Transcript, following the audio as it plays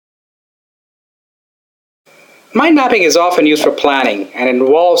Mind mapping is often used for planning and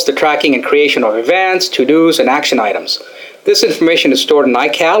involves the tracking and creation of events, to-dos, and action items. This information is stored in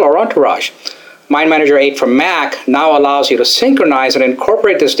iCal or Entourage. MindManager 8 for Mac now allows you to synchronize and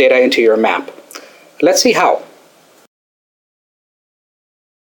incorporate this data into your map. Let's see how.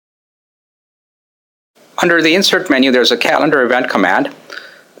 Under the Insert menu, there's a Calendar Event command.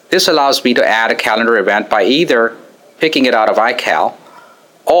 This allows me to add a calendar event by either picking it out of iCal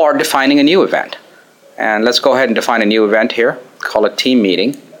or defining a new event. And let's go ahead and define a new event here. Call it Team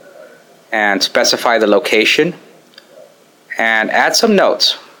Meeting and specify the location and add some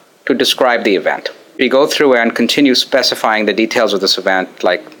notes to describe the event. We go through and continue specifying the details of this event,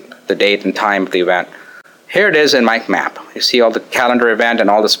 like the date and time of the event. Here it is in my map. You see all the calendar event and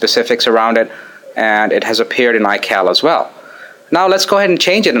all the specifics around it, and it has appeared in iCal as well. Now let's go ahead and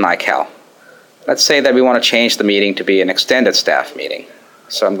change it in iCal. Let's say that we want to change the meeting to be an extended staff meeting.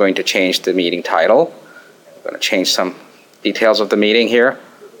 So I'm going to change the meeting title. I'm going to change some details of the meeting here.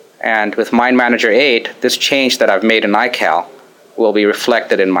 And with MindManager 8, this change that I've made in iCal will be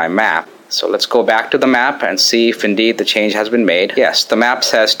reflected in my map. So let's go back to the map and see if indeed the change has been made. Yes, the map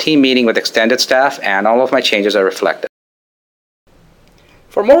says team meeting with extended staff, and all of my changes are reflected.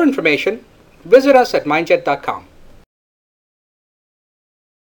 For more information, visit us at mindjet.com.